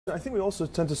I think we also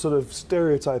tend to sort of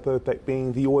stereotype OPEC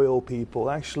being the oil people.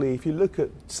 Actually, if you look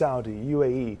at Saudi,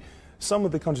 UAE, some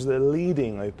of the countries that are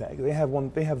leading OPEC,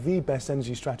 they have the best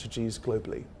energy strategies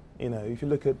globally. You know, if you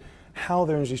look at how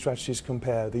their energy strategies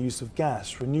compare, the use of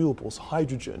gas, renewables,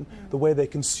 hydrogen, the way they're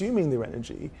consuming their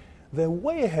energy, they're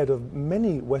way ahead of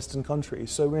many Western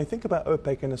countries. So when you think about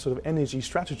OPEC in a sort of energy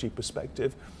strategy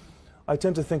perspective, I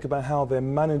tend to think about how they're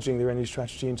managing their energy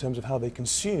strategy in terms of how they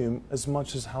consume as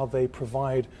much as how they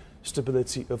provide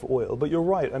stability of oil. But you're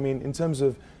right, I mean, in terms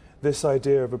of this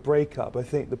idea of a breakup, I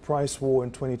think the price war in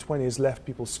 2020 has left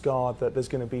people scarred that there's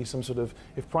going to be some sort of,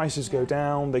 if prices go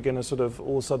down, they're going to sort of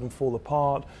all of a sudden fall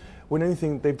apart. When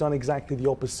anything, they've done exactly the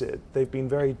opposite. They've been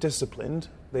very disciplined.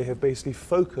 They have basically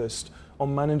focused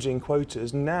on managing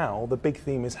quotas. Now, the big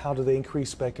theme is how do they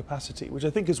increase spare capacity, which I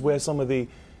think is where some of the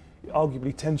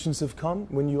arguably tensions have come.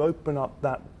 When you open up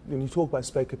that, when you talk about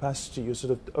spare capacity, you're sort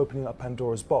of opening up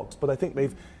Pandora's box. But I think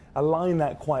they've aligned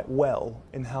that quite well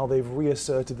in how they've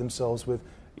reasserted themselves with,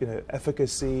 you know,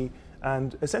 efficacy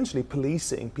and essentially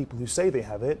policing people who say they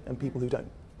have it and people who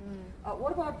don't.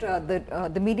 What about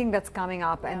the meeting that's coming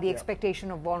up and the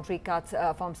expectation of voluntary cuts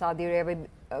from Saudi Arabia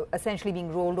essentially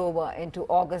being rolled over into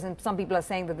August? And some people are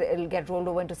saying that it'll get rolled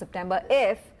over into September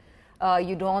if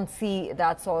you don't see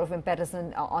that sort of impetus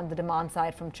on the demand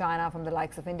side from China, from the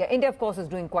likes of India. India, of course, is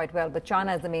doing quite well, but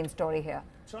China is the main story here.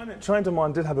 China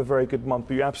demand did have a very good month,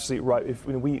 but you're absolutely right. If,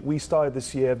 you know, we started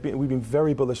this year, we've been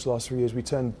very bullish the last 3 years. We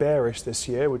turned bearish this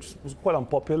year, which was quite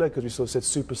unpopular because we sort of said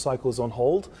super cycles on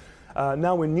hold.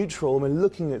 Now we're neutral and we're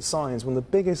looking at signs. One of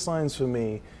the biggest signs for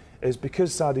me is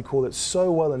because Saudi call it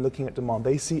so well in looking at demand,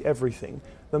 they see everything.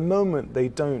 The moment they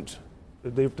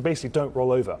basically don't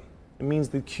roll over. It means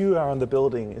the queue around the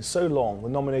building is so long, the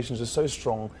nominations are so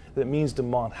strong, that it means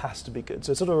demand has to be good.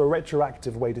 So it's sort of a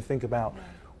retroactive way to think about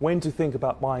when to think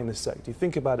about buying this sector. You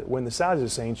think about it when the Saudis are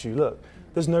saying to you, look,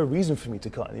 there's no reason for me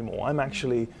to cut anymore. I'm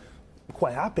actually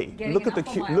quite happy. Look at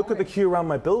the queue around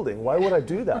my building. Why would I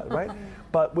do that, right?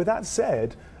 But with that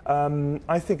said,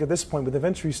 I think at this point, with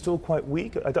inventory still quite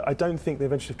weak, I don't think the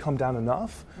inventory have come down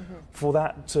enough for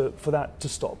that to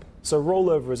stop. So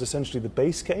rollover is essentially the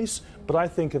base case, but I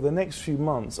think of the next few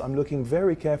months, I'm looking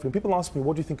very carefully. When people ask me,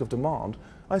 what do you think of demand?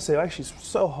 I say, actually, it's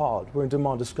so hard. We're in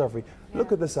demand discovery.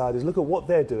 Look at the Saudis, look at what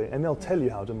they're doing, and they'll tell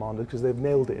you how demand is because they've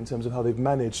nailed it in terms of how they've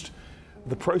managed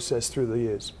the process through the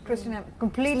years. Christyan, I'm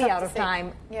completely out of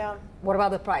time. Yeah. What about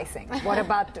the pricing? What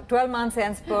about 12 months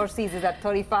hence per season is at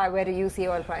 35? Where do you see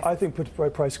oil prices? I think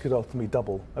price could ultimately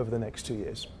double over the next 2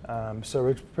 years. So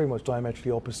it's pretty much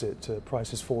diametrically opposite to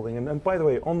prices falling. And by the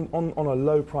way, on a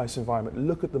low price environment,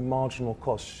 look at the marginal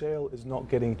cost. Shale is not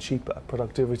getting cheaper.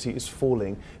 Productivity is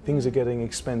falling. Things are getting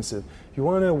expensive. If you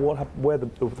want to know where the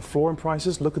floor in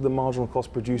prices, look at the marginal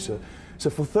cost producer.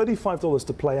 So for $35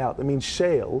 to play out, that means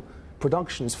shale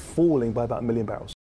production is falling by about 1 million barrels.